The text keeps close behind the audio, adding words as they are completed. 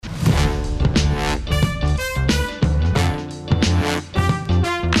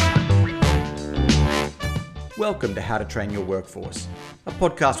Welcome to How to Train Your Workforce, a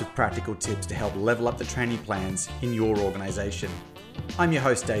podcast with practical tips to help level up the training plans in your organisation. I'm your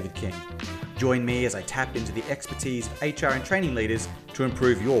host, David King. Join me as I tap into the expertise of HR and training leaders to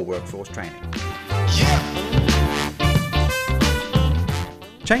improve your workforce training.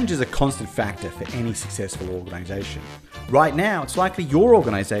 Change is a constant factor for any successful organisation. Right now, it's likely your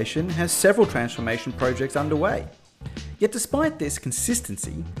organisation has several transformation projects underway. Yet despite this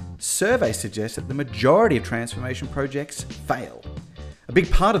consistency, surveys suggest that the majority of transformation projects fail. A big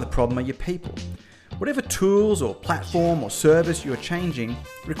part of the problem are your people. Whatever tools or platform or service you're changing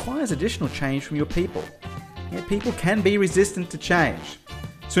requires additional change from your people. Yet people can be resistant to change.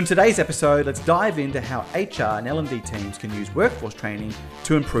 So in today's episode, let's dive into how HR and L&D teams can use workforce training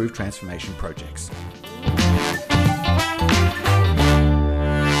to improve transformation projects.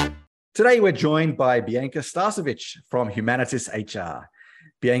 Today, we're joined by Bianca Starcevich from Humanitas HR.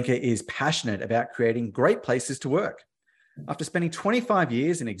 Bianca is passionate about creating great places to work. After spending 25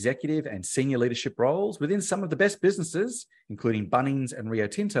 years in executive and senior leadership roles within some of the best businesses, including Bunnings and Rio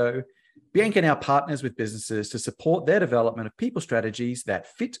Tinto, Bianca now partners with businesses to support their development of people strategies that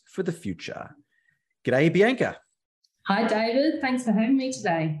fit for the future. G'day, Bianca. Hi, David. Thanks for having me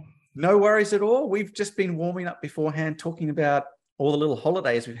today. No worries at all. We've just been warming up beforehand, talking about all the little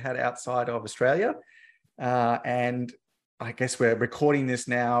holidays we've had outside of Australia. And I guess we're recording this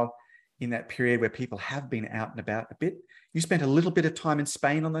now in that period where people have been out and about a bit. You spent a little bit of time in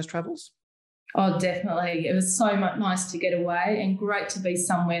Spain on those travels? Oh, definitely. It was so much nice to get away and great to be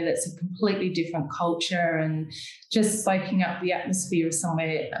somewhere that's a completely different culture, and just soaking up the atmosphere of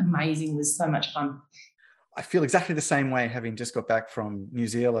somewhere amazing was so much fun. I feel exactly the same way, having just got back from New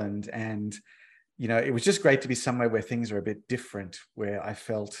Zealand, and it was just great to be somewhere where things are a bit different, where I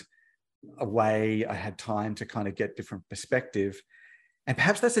felt away, I had time to kind of get different perspective. And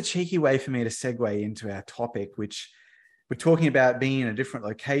perhaps that's a cheeky way for me to segue into our topic, which we're talking about being in a different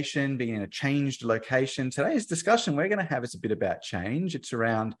location, being in a changed location. Today's discussion we're going to have is a bit about change. It's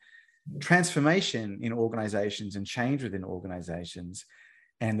around transformation in organizations and change within organizations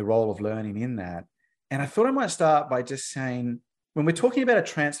and the role of learning in that. And I thought I might start by just saying, when we're talking about a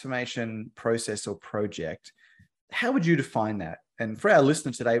transformation process or project, how would you define that? And for our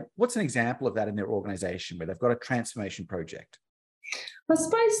listeners today, what's an example of that in their organization where they've got a transformation project? I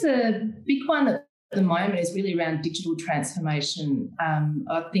suppose the big one at the moment is really around digital transformation.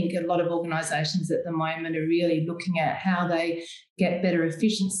 I think a lot of organisations at the moment are really looking at how they get better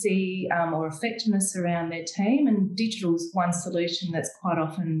efficiency or effectiveness around their team, and digital is one solution that's quite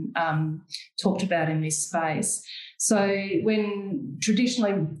often talked about in this space. So when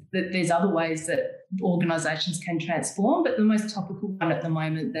traditionally there's other ways that organisations can transform, but the most topical one at the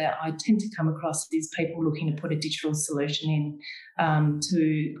moment that I tend to come across is people looking to put a digital solution in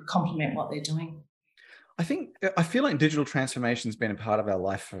to complement what they're doing. I feel like digital transformation has been a part of our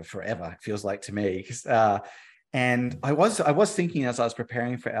life for forever, it feels like to me. And I was thinking as I was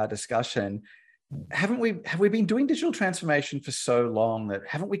preparing for our discussion, have we been doing digital transformation for so long that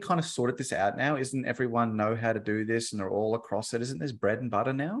haven't we kind of sorted this out now? Isn't everyone know how to do this and they're all across it? Isn't this bread and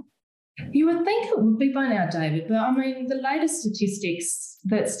butter now? You would think it would be by now, David, but I mean, the latest statistics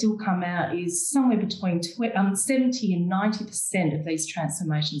that still come out is somewhere between 70 and 90% of these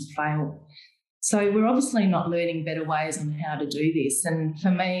transformations fail. So we're obviously not learning better ways on how to do this. And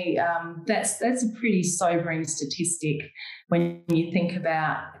for me, that's a pretty sobering statistic when you think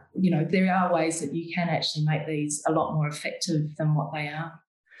about, there are ways that you can actually make these a lot more effective than what they are.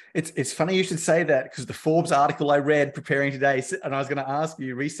 It's funny you should say that, because the Forbes article I read preparing today, and I was going to ask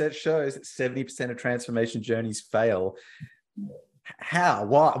you, research shows that 70% of transformation journeys fail. How?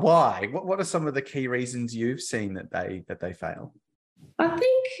 Why? What are some of the key reasons you've seen that they fail? I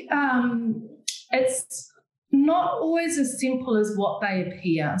think it's not always as simple as what they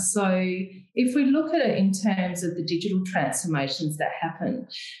appear. So if we look at it in terms of the digital transformations that happen,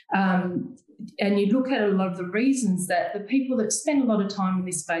 and you look at a lot of the reasons that the people that spend a lot of time in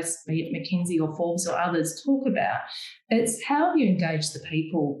this space, be it McKinsey or Forbes or others, talk about, it's how you engage the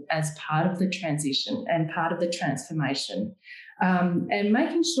people as part of the transition and part of the transformation, and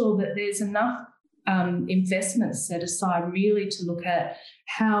making sure that there's enough investments set aside really to look at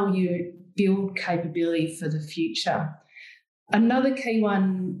how you build capability for the future. Another key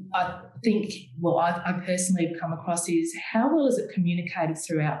one I think, I personally have come across is how well is it communicated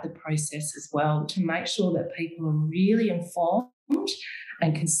throughout the process as well, to make sure that people are really informed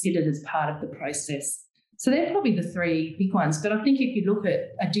and considered as part of the process. So they're probably the three big ones. But I think if you look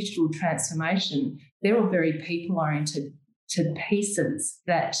at a digital transformation, they're all very people-oriented to pieces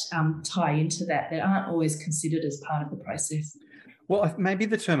that tie into that aren't always considered as part of the process. Well, maybe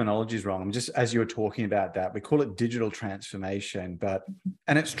the terminology is wrong. Just as you were talking about that, we call it digital transformation,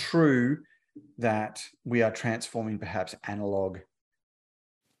 and it's true that we are transforming perhaps analog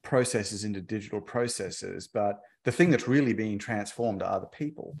processes into digital processes, but the thing that's really being transformed are the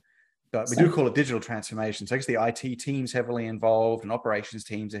people. But we do call it digital transformation. So I guess the IT team's heavily involved and operations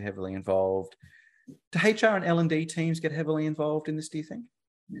teams are heavily involved. Do HR and L&D teams get heavily involved in this, do you think?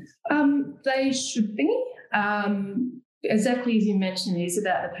 They should be. Exactly as you mentioned, it is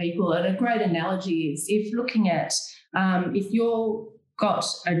about the people. And a great analogy is if looking at if you've got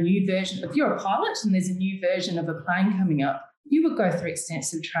a new version, if you're a pilot and there's a new version of a plane coming up, you would go through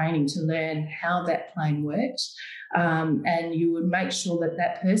extensive training to learn how that plane worked, and you would make sure that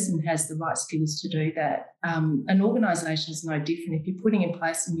that person has the right skills to do that. An organisation is no different. If you're putting in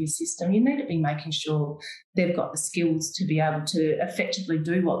place a new system, you need to be making sure they've got the skills to be able to effectively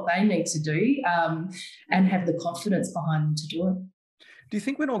do what they need to do, and have the confidence behind them to do it. Do you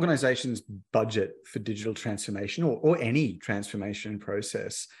think when organisations budget for digital transformation or any transformation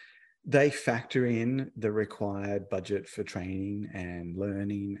process, they factor in the required budget for training and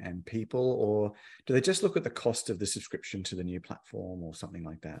learning and people, or do they just look at the cost of the subscription to the new platform or something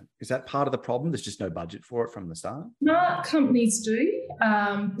like that? Is that part of the problem? There's just no budget for it from the start? No, companies do,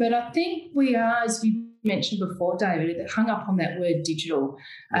 but I think we are, as you mentioned before, David, hung up on that word digital,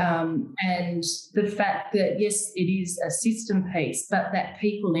 and the fact that, yes, it is a system piece, but that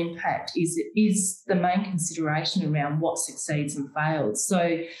people impact is the main consideration around what succeeds and fails.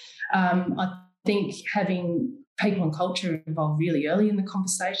 So I think having people and culture involved really early in the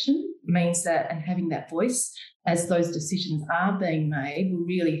conversation means that, and having that voice as those decisions are being made, will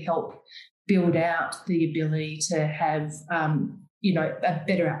really help build out the ability to have,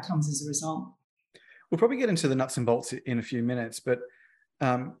 better outcomes as a result. We'll probably get into the nuts and bolts in a few minutes, but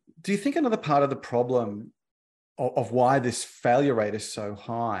do you think another part of the problem of why this failure rate is so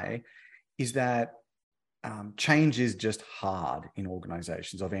high is that change is just hard in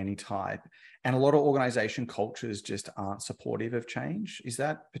organizations of any type, and a lot of organization cultures just aren't supportive of change? Is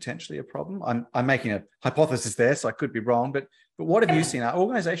that potentially a problem? I'm making a hypothesis there, so I could be wrong, but what have you seen? Are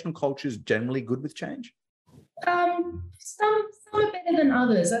organizational cultures generally good with change? Some are better than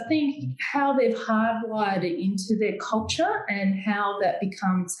others. I think how they've hardwired it into their culture and how that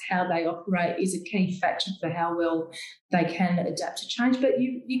becomes how they operate is a key factor for how well they can adapt to change. But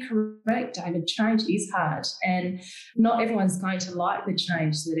you're correct, David, change is hard, and not everyone's going to like the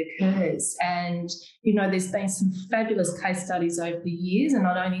change that occurs. And, there's been some fabulous case studies over the years, and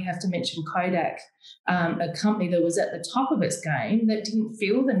I'd only have to mention Kodak, a company that was at the top of its game that didn't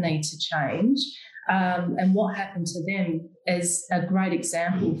feel the need to change. And what happened to them is a great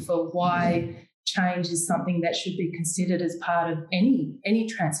example for why change is something that should be considered as part of any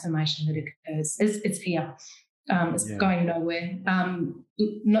transformation that occurs. It's here. It's going nowhere.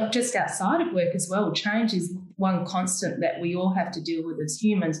 Not just outside of work as well. Change is one constant that we all have to deal with as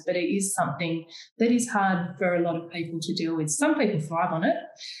humans, but it is something that is hard for a lot of people to deal with. Some people thrive on it.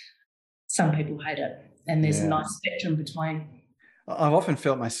 Some people hate it. And there's a nice spectrum between. I've often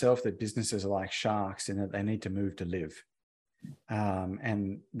felt myself that businesses are like sharks in that they need to move to live.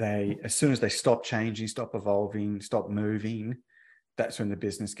 And as soon as they stop changing, stop evolving, stop moving, that's when the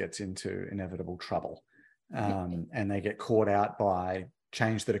business gets into inevitable trouble. And they get caught out by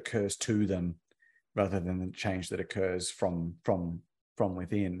change that occurs to them rather than the change that occurs from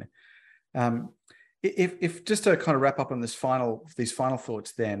within. If just to kind of wrap up on these final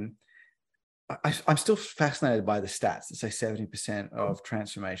thoughts then, I'm still fascinated by the stats that say 70% of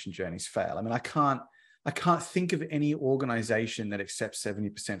transformation journeys fail. I mean, I can't think of any organization that accepts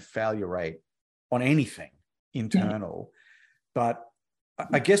 70% failure rate on anything internal. But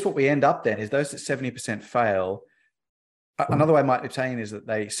I guess what we end up then is those that 70% fail. Another way I might be saying is that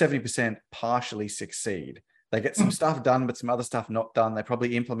they 70% partially succeed. They get some stuff done, but some other stuff not done. They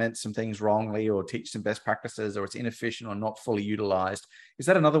probably implement some things wrongly or teach some best practices, or it's inefficient or not fully utilized. Is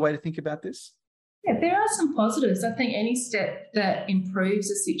that another way to think about this? Yeah, there are some positives. I think any step that improves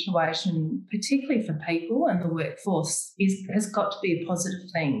a situation, particularly for people and the workforce, has got to be a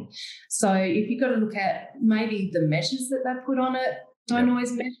positive thing. So if you've got to look at maybe the measures that they put on it, don't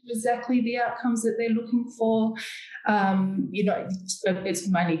always measure exactly the outcomes that they're looking for. It's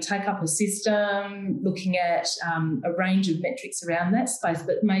mainly take up a system, looking at a range of metrics around that space,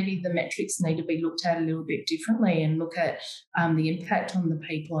 but maybe the metrics need to be looked at a little bit differently and look at the impact on the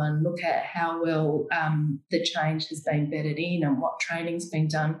people and look at how well the change has been bedded in and what training's been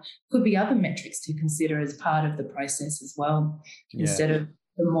done. Could be other metrics to consider as part of the process as well, instead of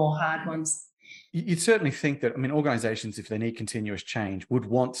the more hard ones. You'd certainly think that, I mean, organizations, if they need continuous change, would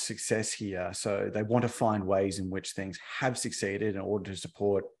want success here. So they want to find ways in which things have succeeded in order to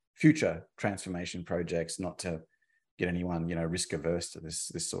support future transformation projects, not to get anyone, risk averse to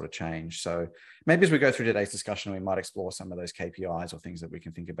this sort of change. So maybe as we go through today's discussion, we might explore some of those KPIs or things that we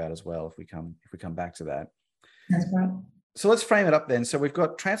can think about as well if we come back to that. That's right. So let's frame it up then. So we've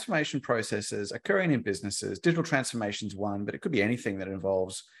got transformation processes occurring in businesses. Digital transformation is one, but it could be anything that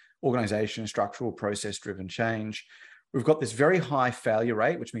involves organization, structural, process-driven change. We've got this very high failure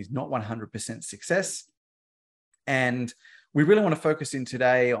rate, which means not 100% success. And we really want to focus in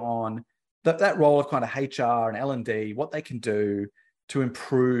today on that role of kind of HR and L&D, what they can do to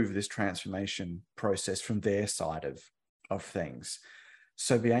improve this transformation process from their side of things.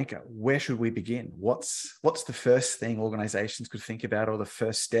 So Bianca, where should we begin? What's the first thing organizations could think about, or the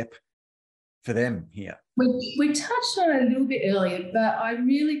first step for them here? We touched on it a little bit earlier, but I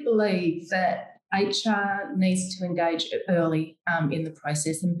really believe that HR needs to engage early in the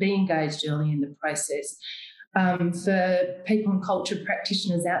process and be engaged early in the process. For people and culture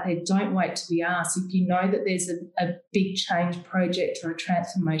practitioners out there, don't wait to be asked. If you know that there's a big change project or a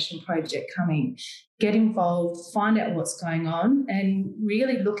transformation project coming, get involved, find out what's going on, and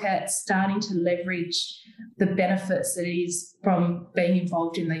really look at starting to leverage the benefits that is from being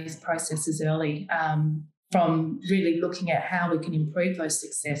involved in these processes early, from really looking at how we can improve those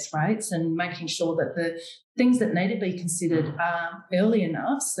success rates and making sure that the things that need to be considered are early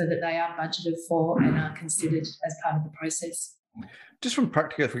enough so that they are budgeted for and are considered as part of the process. Just from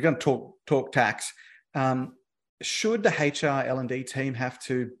practical, if we're going to talk tax, should the HR L&D team have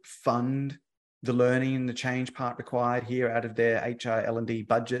to fund the learning and the change part required here out of their HR L&D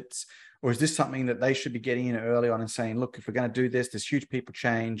budgets? Or is this something that they should be getting in early on and saying, look, if we're going to do this huge people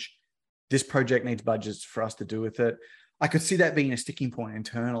change, this project needs budgets for us to do with it? I could see that being a sticking point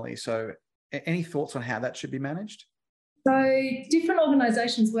internally. So any thoughts on how that should be managed? So different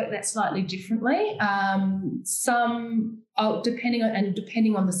organisations work that slightly differently. Some, depending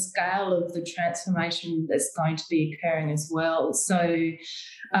on the scale of the transformation that's going to be occurring as well. So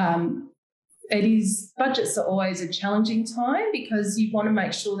budgets are always a challenging time because you want to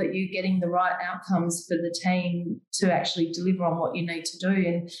make sure that you're getting the right outcomes for the team to actually deliver on what you need to do.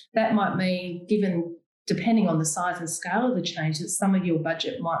 And that might mean, depending on the size and scale of the change, that some of your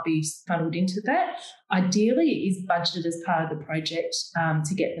budget might be funneled into that. Ideally, it is budgeted as part of the project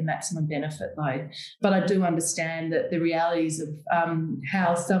to get the maximum benefit, though. But I do understand that the realities of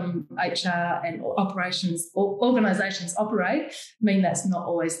how some HR and operations or organisations operate mean that's not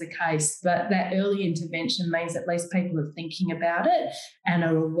always the case. But that early intervention means at least people are thinking about it and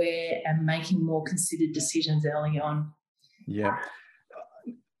are aware and making more considered decisions early on. Yeah.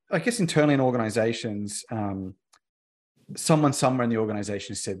 I guess internally in organizations, someone somewhere in the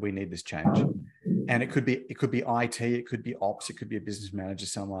organization said, we need this change. And it could be IT, it could be ops, it could be a business manager,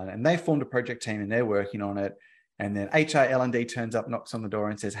 someone, and they formed a project team and they're working on it. And then HR L&D turns up, knocks on the door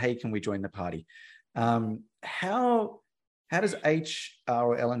and says, hey, can we join the party? How does HR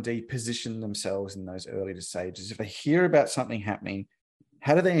or L&D position themselves in those early stages? If they hear about something happening,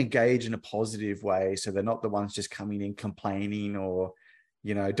 how do they engage in a positive way so they're not the ones just coming in complaining or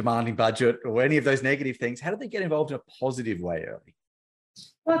demanding budget or any of those negative things? How do they get involved in a positive way early?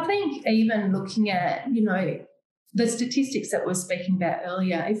 Well, I think even looking at, the statistics that we were speaking about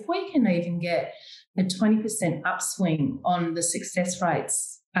earlier, if we can even get a 20% upswing on the success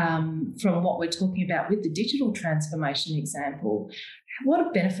rates from what we're talking about with the digital transformation example, what a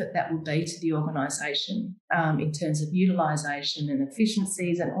benefit that would be to the organisation in terms of utilisation and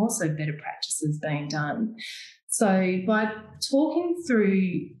efficiencies and also better practices being done. So by talking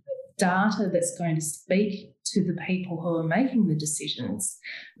through data that's going to speak to the people who are making the decisions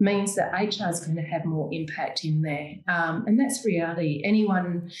means that HR is going to have more impact in there. And that's reality.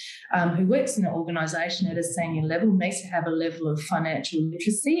 Anyone who works in an organisation at a senior level needs to have a level of financial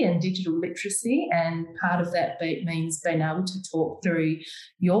literacy and digital literacy. And part of that means being able to talk through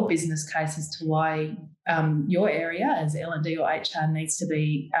your business case as to why your area as L&D or HR needs to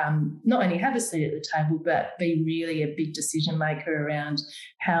be not only have a seat at the table, but be really a big decision maker around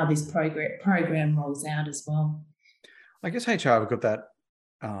how this program rolls out as well. I guess HR have got that,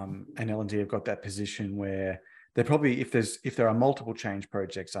 and L&D have got that position where they're probably, if there are multiple change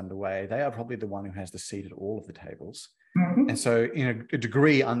projects underway, they are probably the one who has the seat at all of the tables. Mm-hmm. And so in a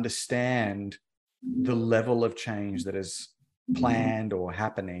degree understand the level of change that is planned or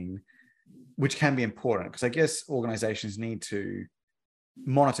happening, which can be important because I guess organizations need to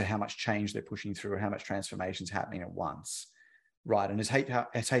monitor how much change they're pushing through or how much transformation is happening at once. Right. And is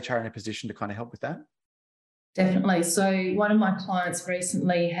HR in a position to kind of help with that? Definitely. So one of my clients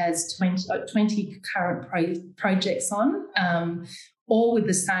recently has 20 current projects on, all with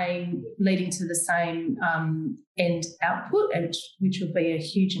the same, leading to the same end output, and which would be a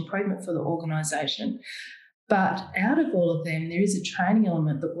huge improvement for the organisation. But out of all of them, there is a training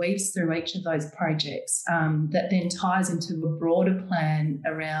element that weaves through each of those projects that then ties into a broader plan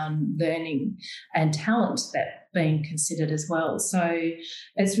around learning and talent that being considered as well. So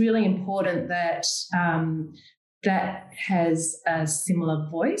it's really important that that has a similar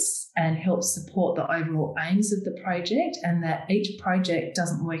voice and helps support the overall aims of the project, and that each project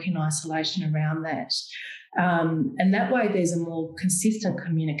doesn't work in isolation around that. And that way there's a more consistent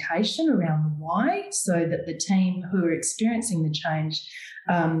communication around the why, so that the team who are experiencing the change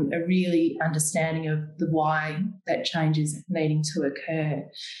are really understanding of the why that change is needing to occur.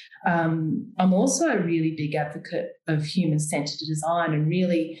 I'm also a really big advocate of human-centred design and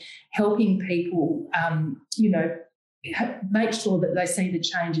really helping people, make sure that they see the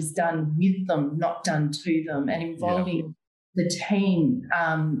change is done with them, not done to them, and involving the team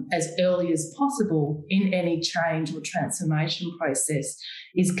as early as possible in any change or transformation process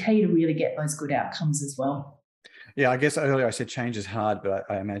is key to really get those good outcomes as well. Yeah, I guess earlier I said change is hard, but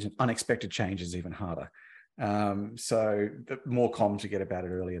I imagine unexpected change is even harder. So the more comms you get about it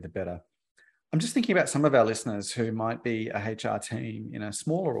earlier, the better. I'm just thinking about some of our listeners who might be a HR team in a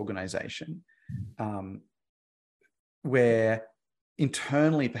smaller organization, where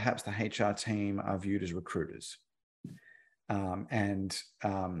internally perhaps the HR team are viewed as recruiters. Have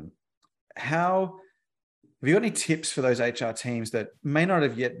you got any tips for those HR teams that may not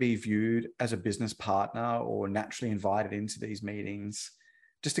have yet be viewed as a business partner or naturally invited into these meetings?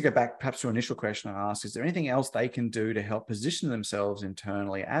 Just to go back perhaps to an initial question I asked, is there anything else they can do to help position themselves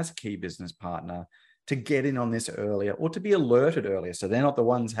internally as a key business partner to get in on this earlier, or to be alerted earlier, so they're not the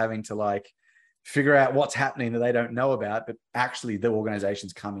ones having to figure out what's happening that they don't know about, but actually the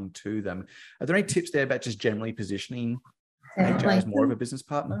organization's coming to them? Are there any tips there about just generally positioning HR as more of a business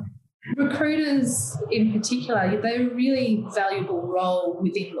partner? Recruiters in particular, they're a really valuable role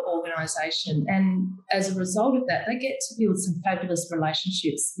within the organisation, and as a result of that, they get to build some fabulous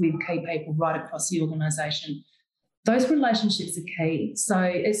relationships with key people right across the organisation. Those relationships are key. So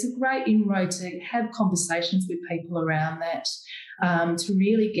it's a great inroad to have conversations with people around that, to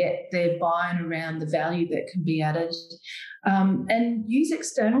really get their buy-in around the value that can be added. And use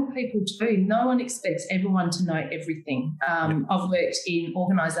external people too. No one expects everyone to know everything. I've worked in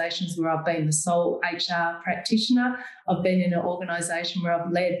organisations where I've been the sole HR practitioner. I've been in an organisation where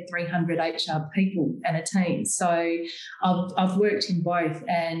I've led 300 HR people and a team. So I've worked in both,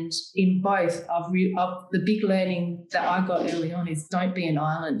 and in both, the big learning that I got early on is don't be an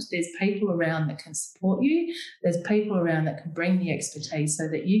island. There's people around that can support you. There's people around that can bring the expertise so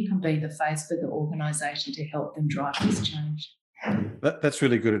that you can be the face for the organisation to help them drive this change. That's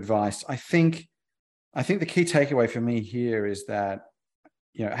really good advice. I think the key takeaway for me here is that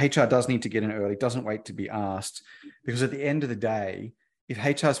HR does need to get in early, doesn't wait to be asked, because at the end of the day, if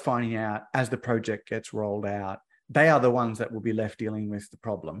HR is finding out as the project gets rolled out, they are the ones that will be left dealing with the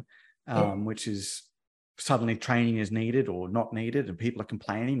problem, which is suddenly training is needed or not needed, and people are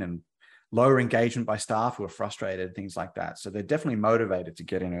complaining, and lower engagement by staff who are frustrated, things like that. So they're definitely motivated to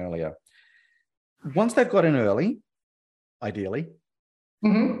get in earlier. Once they've got in early, ideally,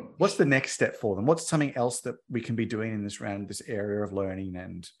 what's the next step for them? What's something else that we can be doing in this area of learning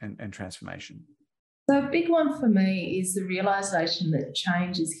and transformation? So a big one for me is the realisation that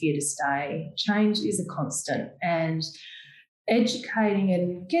change is here to stay. Change is a constant, and educating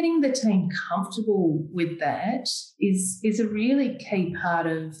and getting the team comfortable with that is a really key part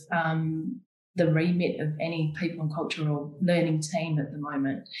of the remit of any people and cultural learning team at the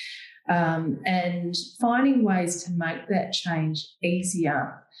moment. And finding ways to make that change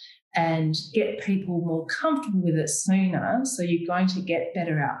easier and get people more comfortable with it sooner, so you're going to get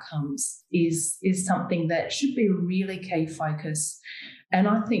better outcomes, is something that should be a really key focus, and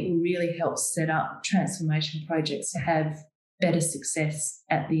I think will really help set up transformation projects to have better success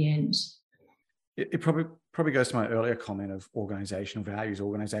at the end. It probably goes to my earlier comment of organizational values,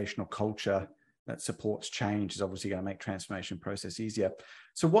 organizational culture that supports change is obviously going to make transformation process easier.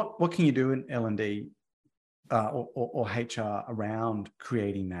 So what can you do in L&D or HR around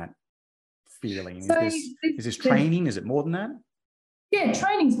creating that feeling? So is this training? Is it more than that? Yeah,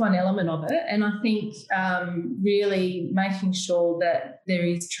 training's one element of it, and I think really making sure that there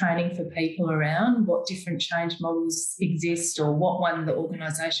is training for people around what different change models exist or what one the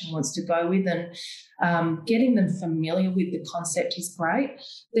organisation wants to go with, and getting them familiar with the concept is great.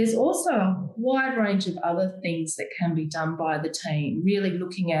 There's also a wide range of other things that can be done by the team, really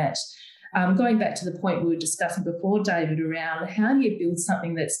looking at Going back to the point we were discussing before, David, around how do you build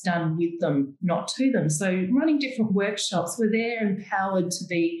something that's done with them, not to them. So running different workshops where they're empowered to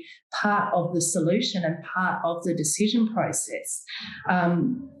be part of the solution and part of the decision process,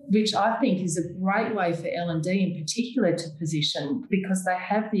 which I think is a great way for L&D in particular to position, because they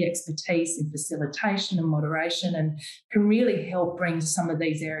have the expertise in facilitation and moderation and can really help bring some of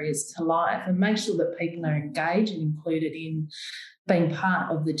these areas to life and make sure that people are engaged and included in being part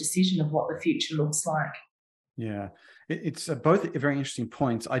of the decision of what the future looks like. Yeah, it's both very interesting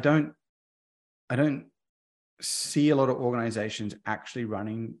points. I don't see a lot of organizations actually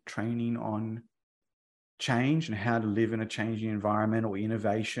running training on change and how to live in a changing environment, or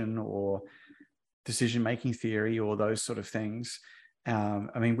innovation, or decision-making theory, or those sort of things.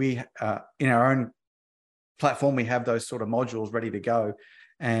 I mean, we in our own platform, we have those sort of modules ready to go.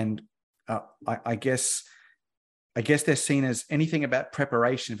 And I guess they're seen as anything about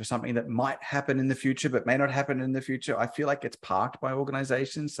preparation for something that might happen in the future, but may not happen in the future. I feel like it's parked by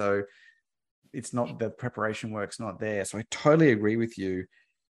organizations. So it's not, the preparation work's not there. So I totally agree with you.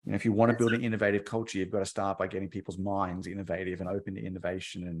 You know, if you want to build an innovative culture, you've got to start by getting people's minds innovative and open to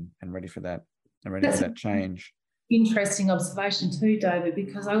innovation and ready for that, and ready for that change. Interesting observation too, David,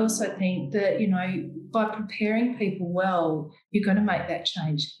 because I also think that, you know, by preparing people well, you're going to make that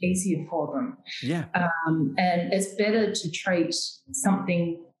change easier for them. Yeah. And it's better to treat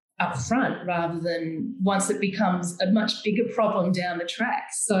something up front rather than once it becomes a much bigger problem down the track.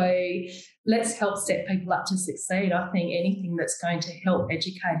 So let's help set people up to succeed. I think anything that's going to help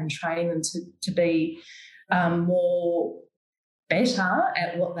educate and train them to be more better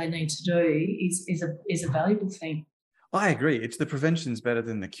at what they need to do is a valuable thing. I agree. It's the prevention's better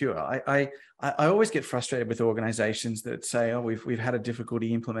than the cure. I always get frustrated with organizations that say, oh, we've had a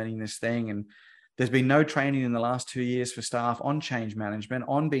difficulty implementing this thing, and there's been no training in the last 2 years for staff on change management,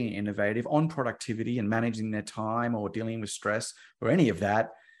 on being innovative, on productivity and managing their time, or dealing with stress, or any of that.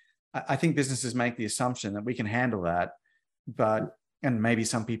 I think businesses make the assumption that we can handle that, and maybe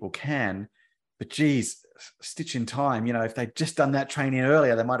some people can, but geez, stitch in time, you know, if they'd just done that training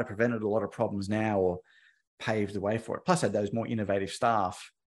earlier, they might have prevented a lot of problems now, or paved the way for it. Plus, had those more innovative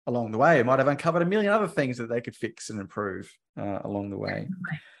staff along the way, it might have uncovered a million other things that they could fix and improve along the way.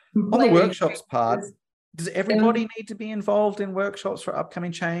 On the workshops part, does everybody need to be involved in workshops for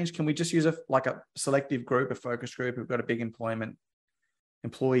upcoming change? Can we just use a selective group, a focus group? We've got a big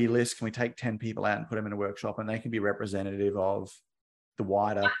employee list. Can we take 10 people out and put them in a workshop, and they can be representative of the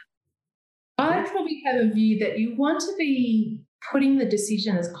wider? I probably have a view that you want to be putting the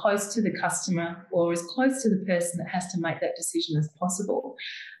decision as close to the customer or as close to the person that has to make that decision as possible.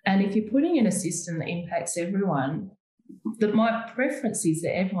 And if you're putting in a system that impacts everyone, my preference is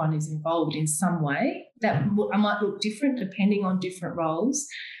that everyone is involved in some way. That might look different depending on different roles,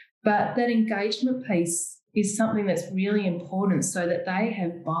 but that engagement piece is something that's really important, so that they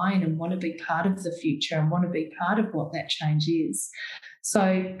have buy-in and want to be part of the future and want to be part of what that change is.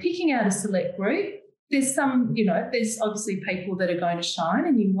 So picking out a select group, there's obviously people that are going to shine,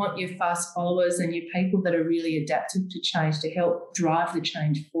 and you want your fast followers and your people that are really adaptive to change to help drive the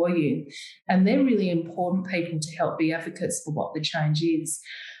change for you. And they're really important people to help be advocates for what the change is.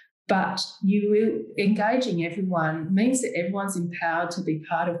 But engaging everyone means that everyone's empowered to be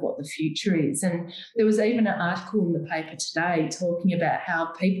part of what the future is. And there was even an article in the paper today talking about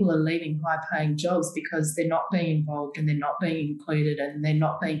how people are leaving high-paying jobs because they're not being involved and they're not being included and they're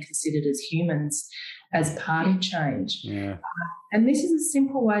not being considered as humans as part of change. Yeah. And this is a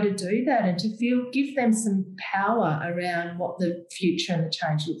simple way to do that, and to give them some power around what the future and the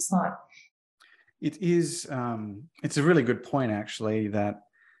change looks like. It is. It's a really good point, actually, that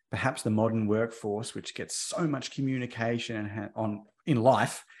perhaps the modern workforce, which gets so much communication in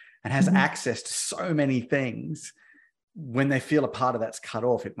life and has access to so many things, when they feel a part of that's cut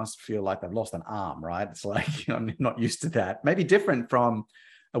off, it must feel like they've lost an arm, right? It's like, you know, I'm not used to that. Maybe different from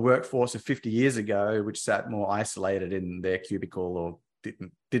a workforce of 50 years ago, which sat more isolated in their cubicle, or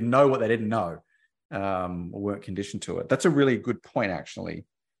didn't know what they didn't know, or weren't conditioned to it. That's a really good point, actually.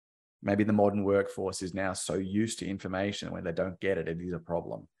 Maybe the modern workforce is now so used to information, when they don't get it, it is a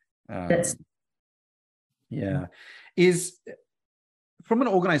problem. Yeah. Is, from an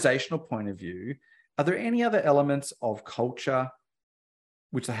organizational point of view, are there any other elements of culture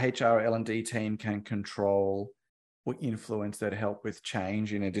which the HR or L&D team can control or influence that help with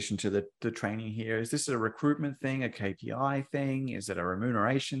change, in addition to the training here? Is this a recruitment thing, a KPI thing? Is it a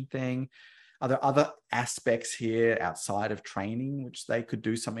remuneration thing? Are there other aspects here outside of training which they could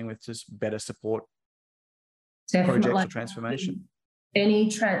do something with to better support projects or transformation? any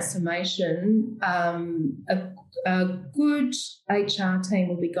transformation, a good HR team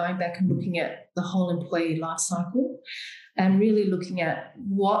will be going back and looking at the whole employee life cycle and really looking at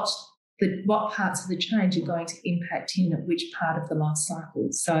what parts of the change are going to impact him at which part of the life cycle.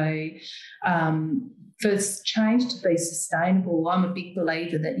 So for change to be sustainable, I'm a big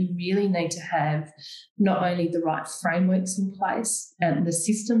believer that you really need to have not only the right frameworks in place and the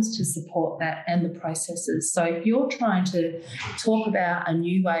systems to support that and the processes. So if you're trying to talk about a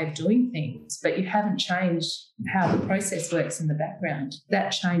new way of doing things, but you haven't changed how the process works in the background, that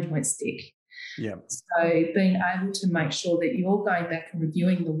change won't stick. Yeah. So being able to make sure that you're going back and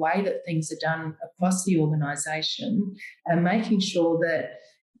reviewing the way that things are done across the organisation and making sure that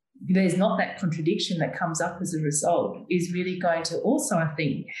there's not that contradiction that comes up as a result is really going to also, I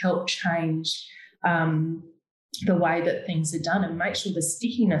think, help change the way that things are done and make sure the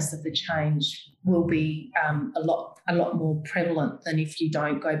stickiness of the change will be a lot more prevalent than if you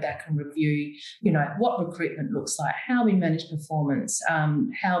don't go back and review, what recruitment looks like, how we manage performance,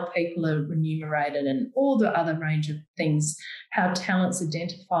 how people are remunerated and all the other range of things, how talent's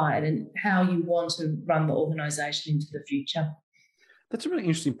identified and how you want to run the organisation into the future. That's a really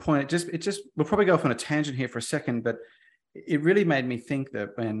interesting point. It just we'll probably go off on a tangent here for a second, but it really made me think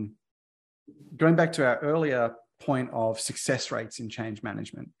that when going back to our earlier point of success rates in change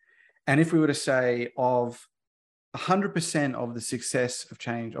management, and if we were to say of 100% of the success of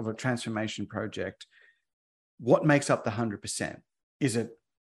change of a transformation project, what makes up the 100%? Is it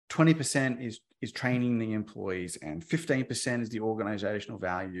 20% is training the employees, and 15% is the organizational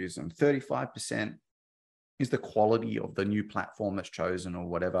values, and 35% is the quality of the new platform that's chosen or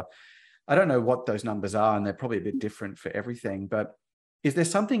whatever? I don't know what those numbers are, and they're probably a bit different for everything, but is there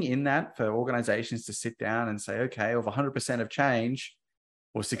something in that for organizations to sit down and say, okay, of 100% of change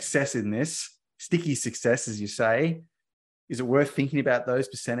or success in this, sticky success, as you say, is it worth thinking about those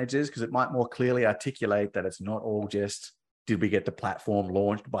percentages? Because it might more clearly articulate that it's not all just, did we get the platform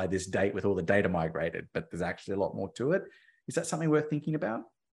launched by this date with all the data migrated, but there's actually a lot more to it. Is that something worth thinking about?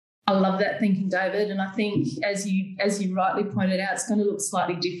 I love that thinking, David. And I think, as you rightly pointed out, it's going to look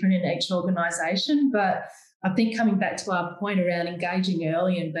slightly different in each organisation. But I think coming back to our point around engaging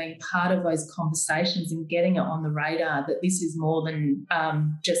early and being part of those conversations and getting it on the radar, that this is more than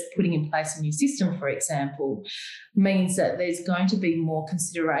just putting in place a new system, for example, means that there's going to be more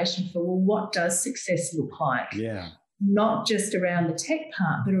consideration for, well, what does success look like? Yeah. Not just around the tech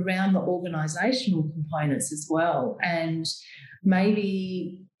part, but around the organisational components as well. And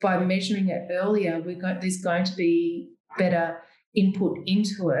maybe by measuring it earlier, there's going to be better input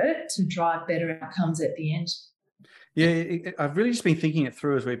into it to drive better outcomes at the end. Yeah, I've really just been thinking it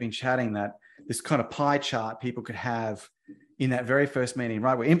through as we've been chatting, that this kind of pie chart people could have in that very first meeting,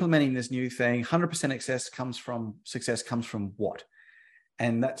 right? We're implementing this new thing. 100% success comes from what?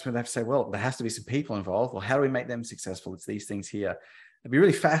 And that's when they have to say, well, there has to be some people involved. Well, how do we make them successful? It's these things here. It'd be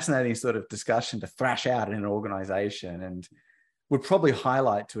really fascinating sort of discussion to thrash out in an organization, and would probably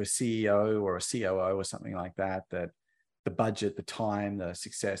highlight to a CEO or a COO or something like that, that the budget, the time, the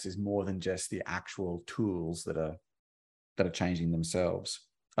success is more than just the actual tools that are changing themselves.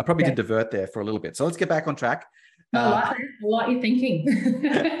 I probably did divert there for a little bit. So let's get back on track. I like your thinking.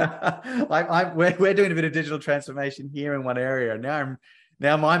 We're doing a bit of digital transformation here in one area.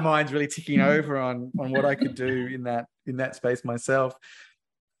 Now my mind's really ticking over on what I could do in that space myself.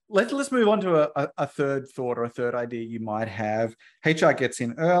 Let's move on to a third thought or a third idea you might have. HR gets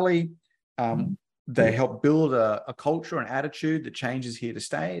in early. They help build a culture and attitude that change is here to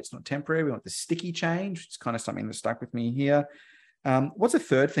stay. It's not temporary. We want the sticky change. It's kind of something that stuck with me here. What's a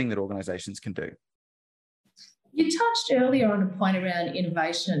third thing that organizations can do? You touched earlier on a point around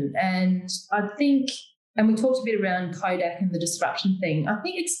innovation, and I think, and we talked a bit around Kodak and the disruption thing, I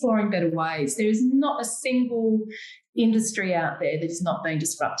think exploring better ways. There is not a single industry out there that is not being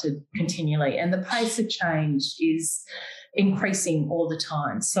disrupted continually, and the pace of change is increasing all the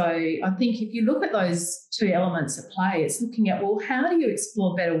time. So I think if you look at those two elements at play, it's looking at, well, how do you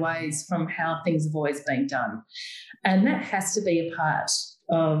explore better ways from how things have always been done? And that has to be a part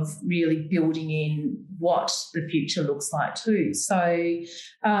of really building in what the future looks like too. So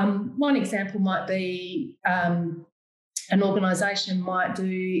one example might be an organisation might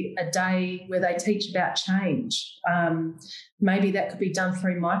do a day where they teach about change. Maybe that could be done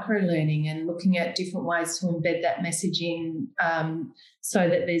through micro-learning and looking at different ways to embed that message in so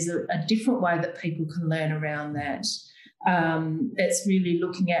that there's a different way that people can learn around that. It's really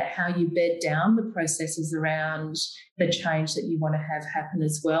looking at how you bed down the processes around the change that you want to have happen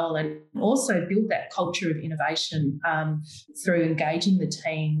as well, and also build that culture of innovation through engaging the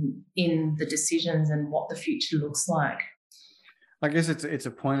team in the decisions and what the future looks like. I guess it's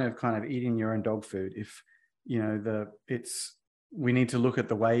a point of kind of eating your own dog food. If, you know, we need to look at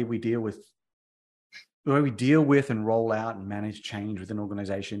the way we deal with and roll out and manage change within an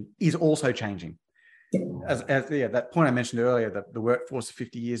organization is also changing. That point I mentioned earlier, that the workforce of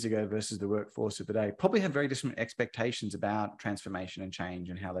 50 years ago versus the workforce of today probably have very different expectations about transformation and change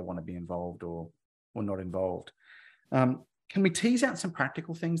and how they want to be involved or not involved. Can we tease out some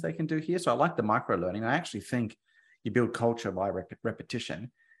practical things they can do here? So I like the micro learning. I actually think you build culture by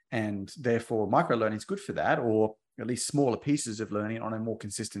repetition, and therefore micro learning is good for that, or at least smaller pieces of learning on a more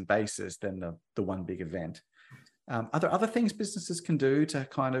consistent basis than the one big event. Are there other things businesses can do to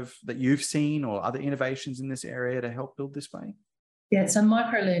kind of, that you've seen, or other innovations in this area to help build this way? Yeah, so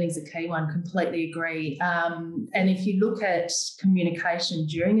micro-learning is a key one, completely agree. And if you look at communication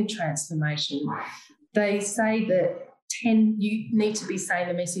during a transformation, they say that you need to be saying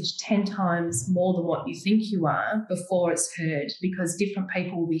the message 10 times more than what you think you are before it's heard, because different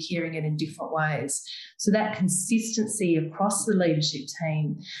people will be hearing it in different ways. So that consistency across the leadership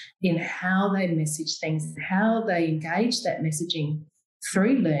team in how they message things, how they engage that messaging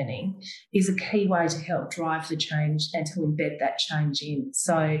through learning is a key way to help drive the change and to embed that change in.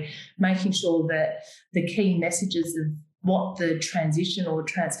 So making sure that the key messages of what the transition or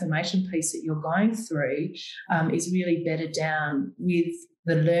transformation piece that you're going through is really bedded down with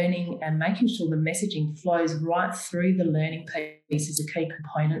the learning, and making sure the messaging flows right through the learning piece is a key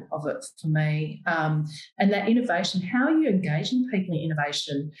component of it for me. And that innovation, how are you engaging people in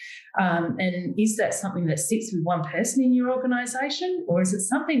innovation? And is that something that sits with one person in your organisation, or is it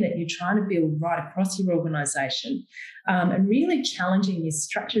something that you're trying to build right across your organisation? And really challenging your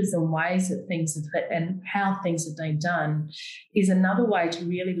structures and ways that things have, and how things have been done is another way to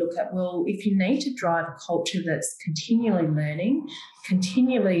really look at, well, if you need to drive a culture that's continually learning,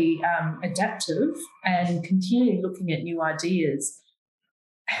 continually adaptive, and continually looking at new ideas,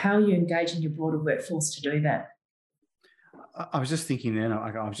 how are you engaging your broader workforce to do that? I was just thinking then,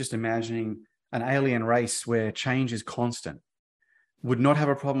 I was just imagining an alien race where change is constant would not have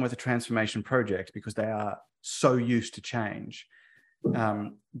a problem with a transformation project because they are so used to change.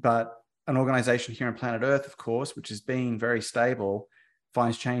 But an organization here on planet Earth, of course, which has been very stable,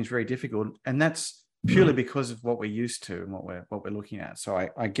 finds change very difficult. And that's purely because of what we're used to and what we're looking at. So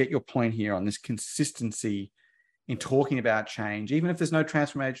I get your point here on this consistency in talking about change. Even if there's no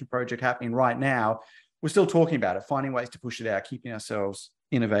transformation project happening right now, we're still talking about it, finding ways to push it out, keeping ourselves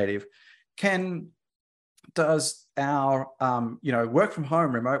innovative. Does our work from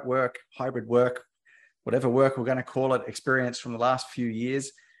home, remote work, hybrid work, whatever work we're going to call it, experience from the last few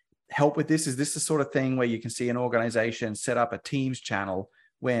years help with this? Is this the sort of thing where you can see an organization set up a Teams channel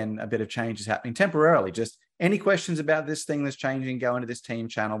when a bit of change is happening temporarily? Just any questions about this thing that's changing, go into this team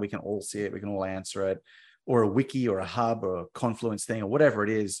channel. We can all see it. We can all answer it. Or a wiki or a hub or a Confluence thing or whatever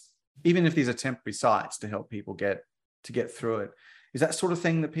it is, even if these are temporary sites to help people get through it. Is that sort of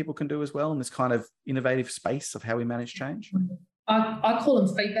thing that people can do as well in this kind of innovative space of how we manage change? I call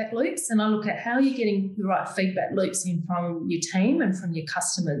them feedback loops, and I look at how you're getting the right feedback loops in from your team and from your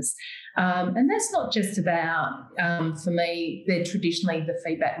customers. And that's not just about, for me, traditionally the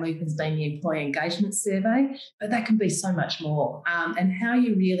feedback loop has been the employee engagement survey, but that can be so much more. And how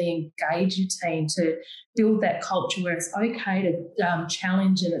you really engage your team to build that culture where it's okay to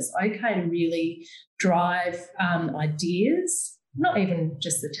challenge, and it's okay to really drive ideas, not even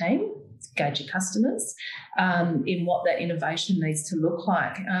just the team, engage your customers in what that innovation needs to look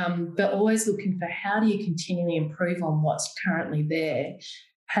like, but always looking for how do you continually improve on what's currently there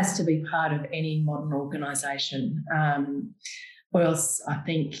has to be part of any modern organisation. Or else I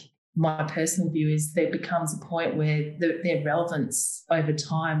think my personal view is there becomes a point where their relevance over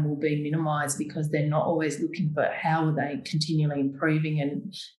time will be minimised because they're not always looking for how are they continually improving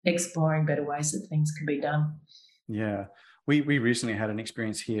and exploring better ways that things can be done. Yeah. We recently had an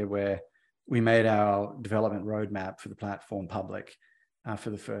experience here where we made our development roadmap for the platform public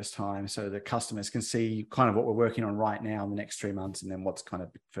for the first time, so that customers can see kind of what we're working on right now in the next 3 months, and then what's kind of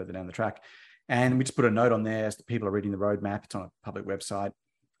further down the track. And we just put a note on there as the people are reading the roadmap. It's on a public website.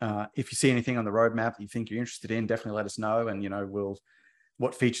 If you see anything on the roadmap that you think you're interested in, definitely let us know, and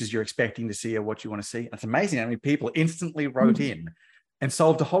what features you're expecting to see or what you want to see. It's amazing how many people instantly wrote in and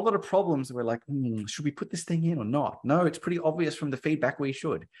solved a whole lot of problems that we're like, should we put this thing in or not? No, it's pretty obvious from the feedback we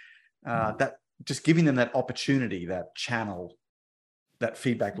should. That just giving them that opportunity, that channel, that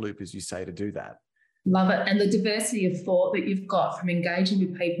feedback loop, as you say, to do that. Love it. And the diversity of thought that you've got from engaging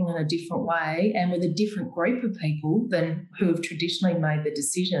with people in a different way and with a different group of people than who have traditionally made the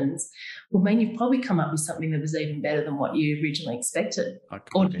decisions will mean you've probably come up with something that was even better than what you originally expected or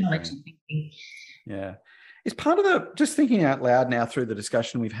challenging thinking. Yeah. Is part of the, just thinking out loud now through the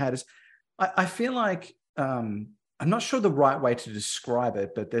discussion we've had, is I feel like, I'm not sure the right way to describe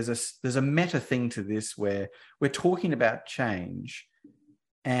it, but there's a meta thing to this where we're talking about change,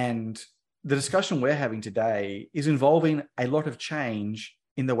 and the discussion we're having today is involving a lot of change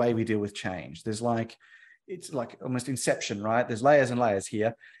in the way we deal with change. It's like almost Inception, right? There's layers and layers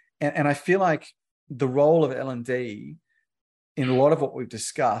here. And I feel like the role of L&D in a lot of what we've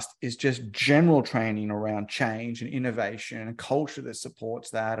discussed is just general training around change and innovation and culture that supports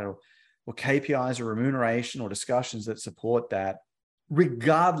that, or KPIs or remuneration or discussions that support that,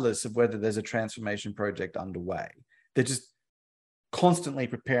 regardless of whether there's a transformation project underway. They're just constantly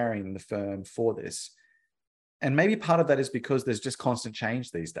preparing the firm for this. And maybe part of that is because there's just constant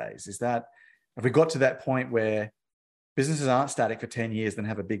change these days. Is that, have we got to that point where businesses aren't static for 10 years, then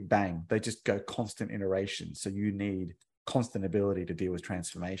have a big bang? They just go constant iteration. So you need constant ability to deal with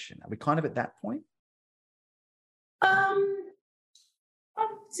transformation. Are we kind of at that point?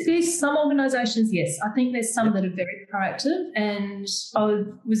 There's some organisations, yes. I think there's some that are very proactive, and I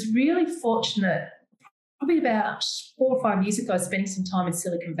was really fortunate probably about 4 or 5 years ago, spending some time in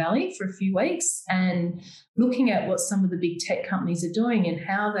Silicon Valley for a few weeks and looking at what some of the big tech companies are doing and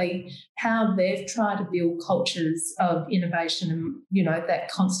how they've tried to build cultures of innovation and, you know, that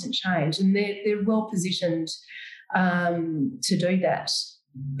constant change. And they're well positioned to do that.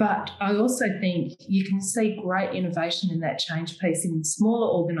 But I also think you can see great innovation in that change piece in smaller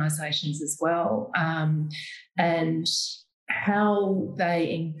organisations as well, and how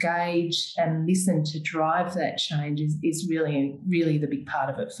they engage and listen to drive that change is really, really the big part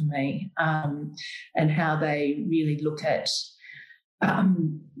of it for me, and how they really look at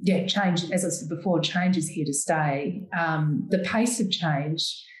change. As I said before, change is here to stay. The pace of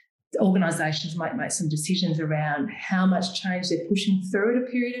change, organisations might make some decisions around how much change they're pushing through at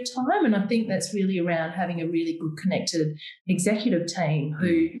a period of time. And I think that's really around having a really good connected executive team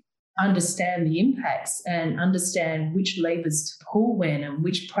who understand the impacts and understand which levers to pull when, and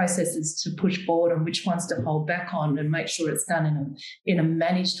which processes to push forward and which ones to hold back on, and make sure it's done in a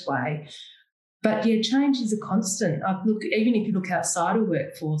managed way. But yeah, change is a constant. Even if you look outside of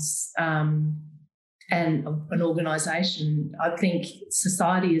workforce, and an organisation, I think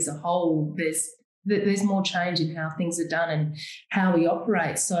society as a whole, there's more change in how things are done and how we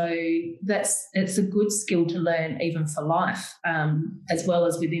operate. So it's a good skill to learn even for life, as well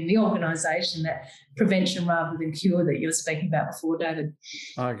as within the organisation, that prevention rather than cure that you were speaking about before, David.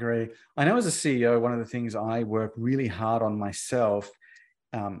 I agree. I know as a CEO, one of the things I work really hard on myself,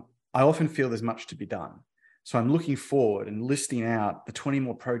 I often feel there's much to be done. So I'm looking forward and listing out the 20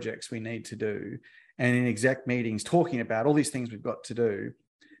 more projects we need to do, and in exec meetings talking about all these things we've got to do.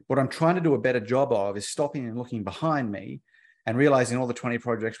 What I'm trying to do a better job of is stopping and looking behind me and realizing all the 20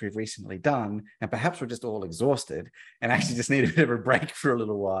 projects we've recently done, and perhaps we're just all exhausted and actually just need a bit of a break for a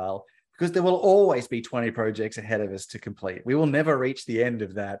little while, because there will always be 20 projects ahead of us to complete. We will never reach the end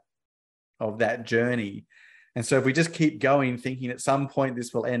of that journey. And so if we just keep going thinking at some point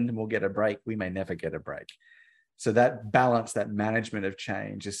this will end and we'll get a break, we may never get a break. So that balance, that management of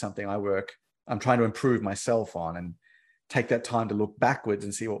change is something I'm trying to improve myself on, and take that time to look backwards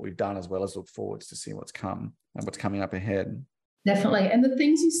and see what we've done, as well as look forwards to see what's come and what's coming up ahead. Definitely. And the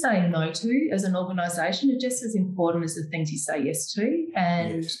things you say no to as an organisation are just as important as the things you say yes to.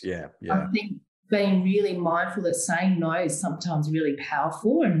 And yes. Yeah. I think being really mindful that saying no is sometimes really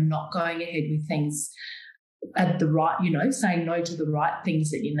powerful, and not going ahead with things at the right, saying no to the right things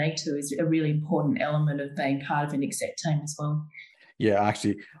that you need to is a really important element of being part of an exec team as well. Yeah,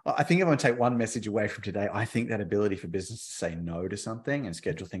 actually, I think if I take one message away from today, I think that ability for business to say no to something and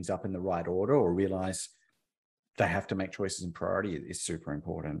schedule things up in the right order, or realize they have to make choices and priority, is super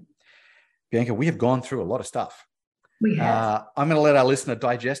important. Bianca, we have gone through a lot of stuff. We have. I'm going to let our listener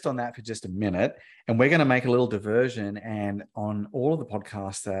digest on that for just a minute, and we're going to make a little diversion. And on all of the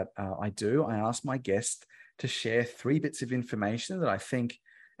podcasts that I do, I ask my guests to share 3 bits of information that I think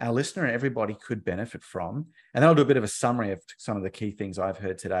our listener and everybody could benefit from. And then I'll do a bit of a summary of some of the key things I've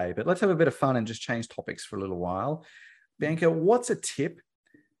heard today. But let's have a bit of fun and just change topics for a little while. Bianca, what's a tip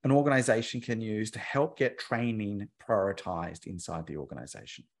an organization can use to help get training prioritized inside the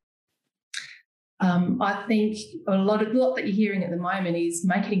organization? I think a lot that you're hearing at the moment is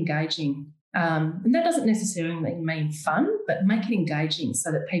make it engaging. And that doesn't necessarily mean fun, but make it engaging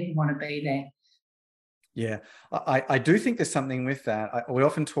so that people want to be there. Yeah, I do think there's something with that. We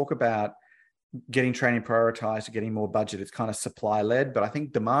often talk about getting training prioritized or getting more budget. It's kind of supply led, but I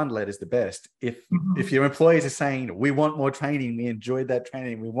think demand led is the best. If your employees are saying, we want more training, we enjoyed that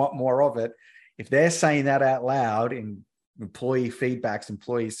training, we want more of it. If they're saying that out loud in employee feedbacks,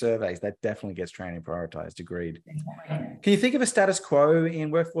 employee surveys, that definitely gets training prioritized. Agreed. Can you think of a status quo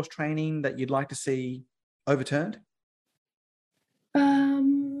in workforce training that you'd like to see overturned?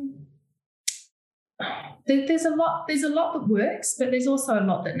 There's a lot that works, but there's also a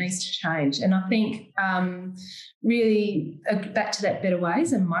lot that needs to change. And I think really back to that better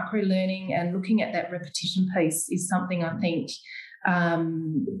ways and micro learning and looking at that repetition piece is something I think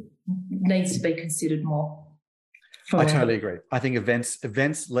needs to be considered more. I totally agree. I think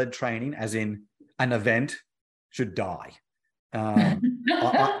events-led training, as in an event, should die.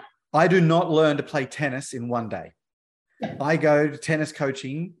 I do not learn to play tennis in one day. I go to tennis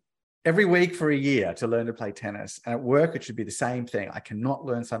coaching every week for a year to learn to play tennis. And at work, it should be the same thing. I cannot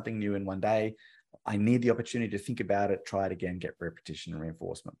learn something new in one day. I need the opportunity to think about it, try it again, get repetition and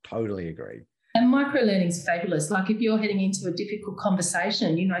reinforcement. Totally agree. And micro-learning is fabulous. Like if you're heading into a difficult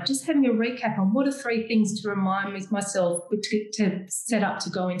conversation, just having a recap on what are 3 things to remind myself to set up to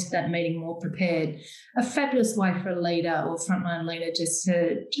go into that meeting more prepared. A fabulous way for a leader or frontline leader just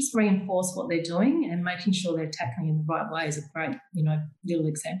to reinforce what they're doing and making sure they're tackling in the right way is a great, little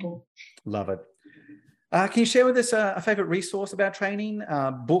example. Love it. Can you share with us a favourite resource about training,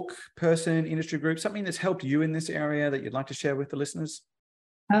 book, person, industry group, something that's helped you in this area that you'd like to share with the listeners?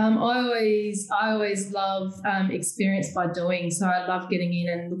 I always love experience by doing. So I love getting in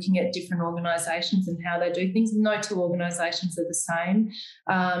and looking at different organisations and how they do things. No 2 organisations are the same.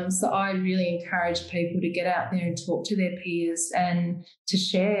 So I really encourage people to get out there and talk to their peers and to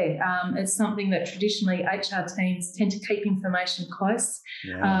share. It's something that traditionally HR teams tend to keep information close.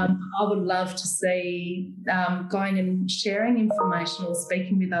 Yeah. I would love to see going and sharing information or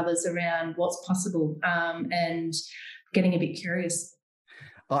speaking with others around what's possible and getting a bit curious.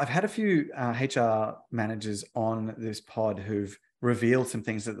 I've had a few HR managers on this pod who've revealed some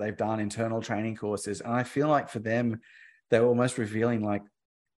things that they've done, internal training courses. And I feel like for them, they're almost revealing like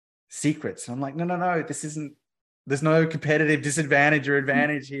secrets. I'm like, no, there's no competitive disadvantage or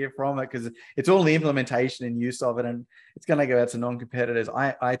advantage here from it because it's all the implementation and use of it. And it's going to go out to non-competitors.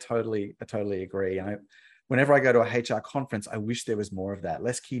 I totally agree. Whenever I go to a HR conference, I wish there was more of that,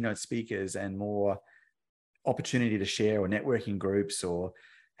 less keynote speakers and more opportunity to share or networking groups or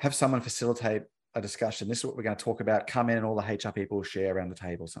have someone facilitate a discussion. This is what we're going to talk about. Come in and all the HR people share around the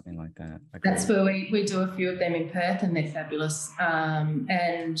table, something like that. Okay. That's where we do a few of them in Perth and they're fabulous. And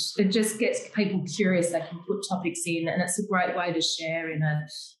it just gets people curious. They can put topics in and it's a great way to share in a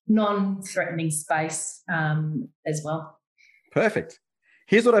non-threatening space as well. Perfect.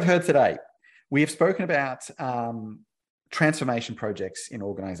 Here's what I've heard today. We have spoken about transformation projects in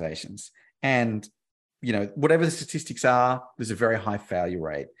organizations and whatever the statistics are, there's a very high failure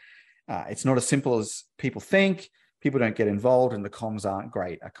rate. It's not as simple as people think. People don't get involved and the comms aren't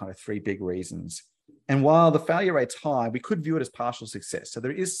great are kind of 3 big reasons. And while the failure rate's high, we could view it as partial success. So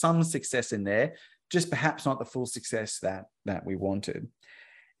there is some success in there, just perhaps not the full success that we wanted.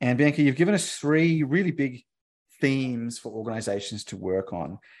 And Bianca, you've given us 3 really big themes for organizations to work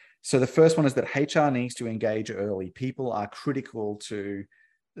on. So the first one is that HR needs to engage early. People are critical to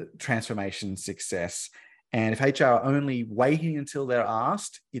transformation success. And if HR are only waiting until they're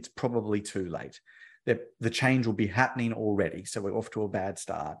asked, it's probably too late. The change will be happening already. So we're off to a bad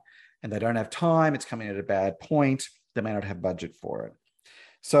start. And they don't have time. It's coming at a bad point. They may not have budget for it.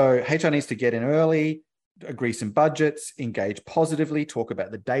 So HR needs to get in early, agree some budgets, engage positively, talk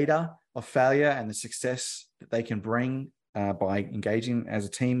about the data of failure and the success that they can bring by engaging as a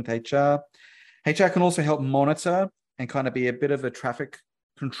team with HR. HR can also help monitor and kind of be a bit of a traffic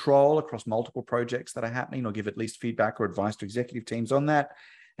control across multiple projects that are happening or give at least feedback or advice to executive teams on that.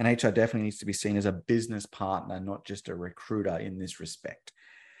 And HR definitely needs to be seen as a business partner, not just a recruiter in this respect.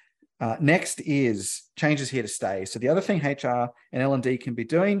 Next is changes here to stay. So the other thing HR and L&D can be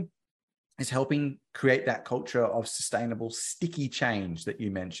doing is helping create that culture of sustainable, sticky change that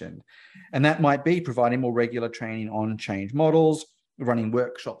you mentioned. And that might be providing more regular training on change models, running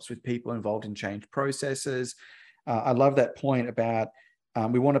workshops with people involved in change processes. I love that point about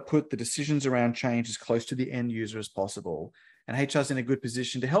we want to put the decisions around change as close to the end user as possible. And HR's in a good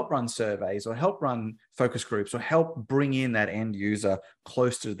position to help run surveys or help run focus groups or help bring in that end user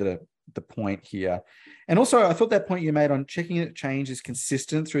close to the point here. And also, I thought that point you made on checking that change is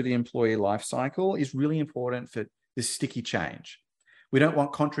consistent through the employee life cycle is really important for this sticky change. We don't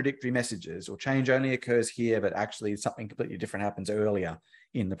want contradictory messages or change only occurs here, but actually something completely different happens earlier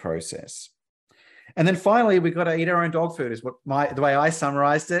in the process. And then finally, we've got to eat our own dog food is the way I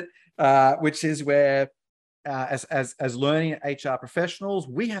summarized it, which is where as learning HR professionals,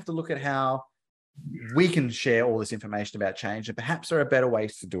 we have to look at how we can share all this information about change and perhaps there are better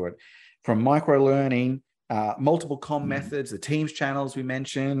ways to do it, from micro learning multiple comm methods, the Teams channels we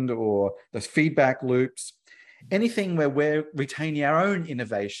mentioned, or those feedback loops, anything where we're retaining our own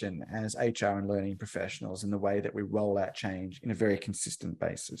innovation as HR and learning professionals in the way that we roll out change in a very consistent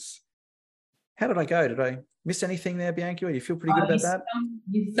basis. How did I go? Did I miss anything there, Bianca? Or you feel pretty good about that?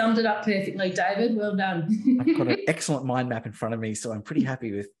 You summed it up perfectly, David. Well done. I've got an excellent mind map in front of me, so I'm pretty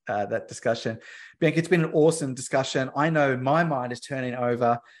happy with that discussion. Bianca, it's been an awesome discussion. I know my mind is turning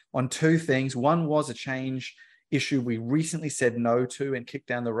over on two things. One was a change issue we recently said no to and kicked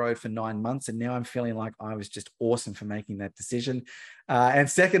down the road for 9 months. And now I'm feeling like I was just awesome for making that decision. And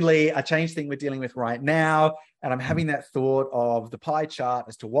secondly, a change thing we're dealing with right now. And I'm having that thought of the pie chart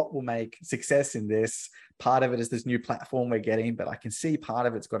as to what will make success in this. Part of it is this new platform we're getting, but I can see part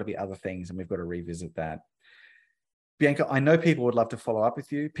of it's got to be other things, and we've got to revisit that. Bianca, I know people would love to follow up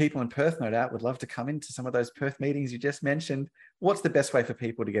with you. People in Perth, no doubt, would love to come into some of those Perth meetings you just mentioned. What's the best way for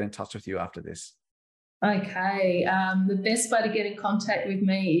people to get in touch with you after this? Okay, the best way to get in contact with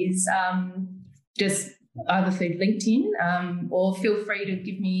me is just either through LinkedIn or feel free to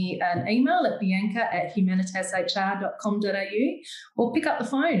give me an email at bianca@humanitashr.com.au or pick up the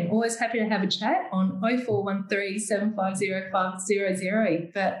phone. Always happy to have a chat on 0413 750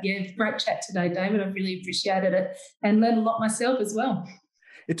 500. But yeah, great chat today, David. I really appreciated it and learned a lot myself as well.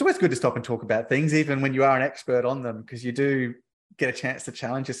 It's always good to stop and talk about things, even when you are an expert on them, because you do get a chance to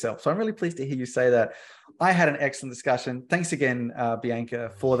challenge yourself. So I'm really pleased to hear you say that. I had an excellent discussion. Thanks again,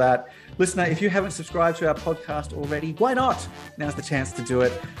 Bianca, for that. Listener, if you haven't subscribed to our podcast already, why not? Now's the chance to do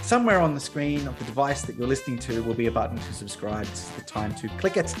it. Somewhere on the screen of the device that you're listening to will be a button to subscribe. This is the time to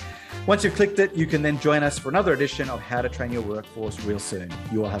click it. Once you've clicked it, you can then join us for another edition of How to Train Your Workforce real soon.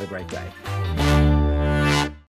 You all have a great day.